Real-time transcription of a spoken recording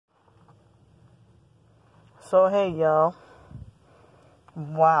So hey y'all,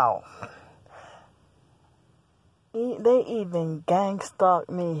 wow, they even gang stalked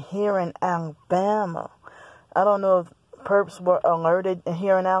me here in Alabama. I don't know if perps were alerted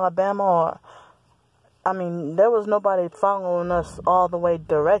here in Alabama, or I mean, there was nobody following us all the way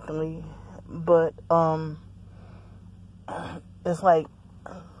directly, but it's like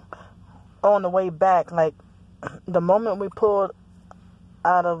on the way back, like the moment we pulled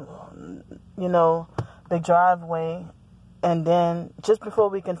out of the driveway, and then just before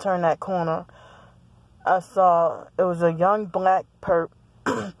we can turn that corner, I saw it was a young black perp.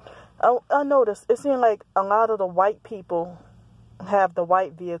 I noticed it seemed like a lot of the white people have the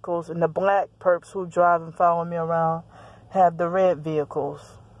white vehicles, and the black perps who drive and follow me around have the red vehicles.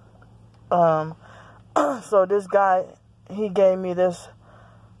 So this guy, he gave me that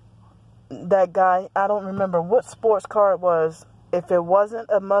guy, I don't remember what sports car it was. If it wasn't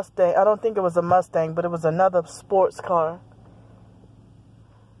a Mustang, I don't think it was a Mustang, but it was another sports car.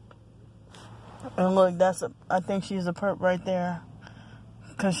 And look, I think she's a perp right there,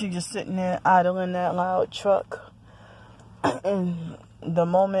 because she's just sitting there idling that loud truck. And the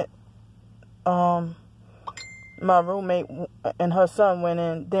moment my roommate and her son went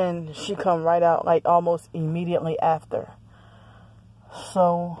in, then she come right out, like almost immediately after.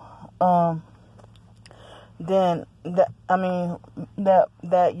 So then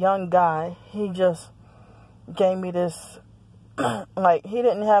that young guy, he just gave me this like, he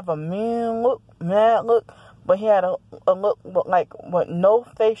didn't have a mad look, but he had a look like with no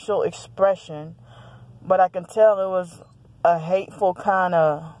facial expression, but I can tell it was a hateful kind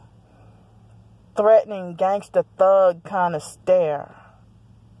of threatening Gangsta Thug kind of stare.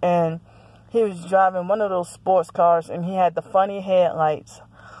 And he was driving one of those sports cars, and he had the funny headlights.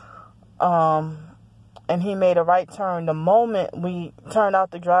 And he made a right turn the moment we turned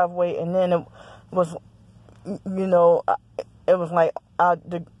out the driveway, and then it was, it was like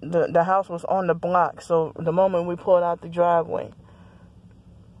the house was on the block. So the moment we pulled out the driveway,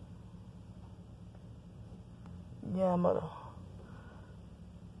 yeah, mother.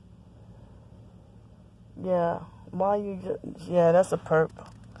 Yeah, why you just, yeah, that's a perp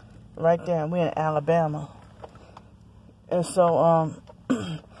right there. We're in Alabama. And so,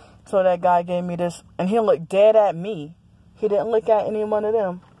 so that guy gave me this, and he looked dead at me. He didn't look at any one of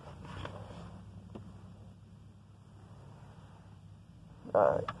them.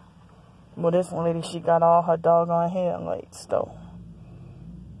 Alright. Well, this lady, she got all her doggone headlights, though.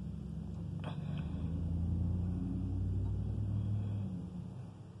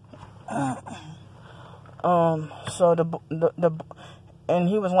 So and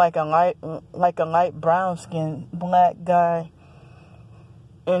he was like a light brown skinned black guy,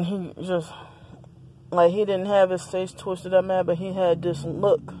 and he just, like, he didn't have his face twisted up, man, but he had this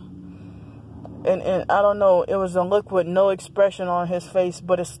look, and I don't know, it was a look with no expression on his face,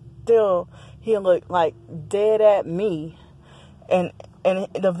 but it's still, he looked like dead at me, and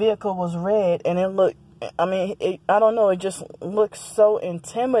the vehicle was red, and it looked, I mean, I don't know, it just looks so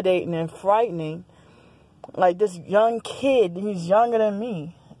intimidating and frightening. Like, this young kid, he's younger than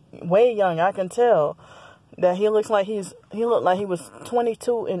me, way younger. I can tell that he looked like he was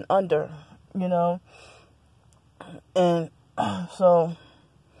 22 and under, and so,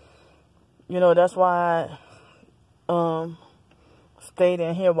 that's why I stayed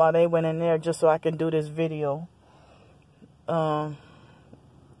in here while they went in there, just so I can do this video. But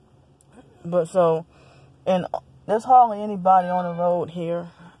so, and there's hardly anybody on the road here,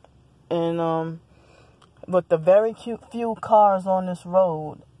 and with the very few cars on this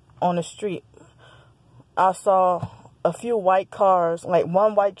road, on the street, I saw a few white cars, like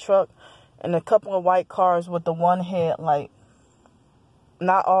one white truck and a couple of white cars with the one headlight.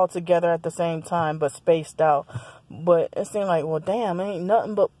 Not all together at the same time, but spaced out. But it seemed like, well, damn, ain't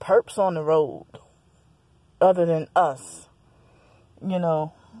nothing but perps on the road other than us,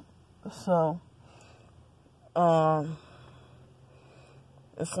 So,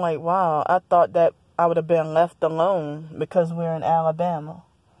 it's like, wow, I thought that I would have been left alone because we're in Alabama.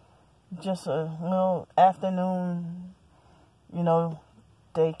 Just a little afternoon,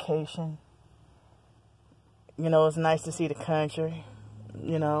 vacation. It's nice to see the country,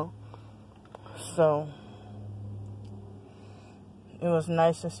 So, it was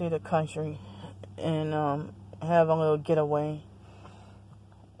nice to see the country and have a little getaway.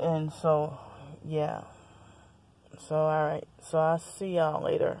 And so, yeah. So, alright. So, I'll see y'all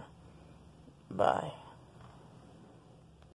later. Bye.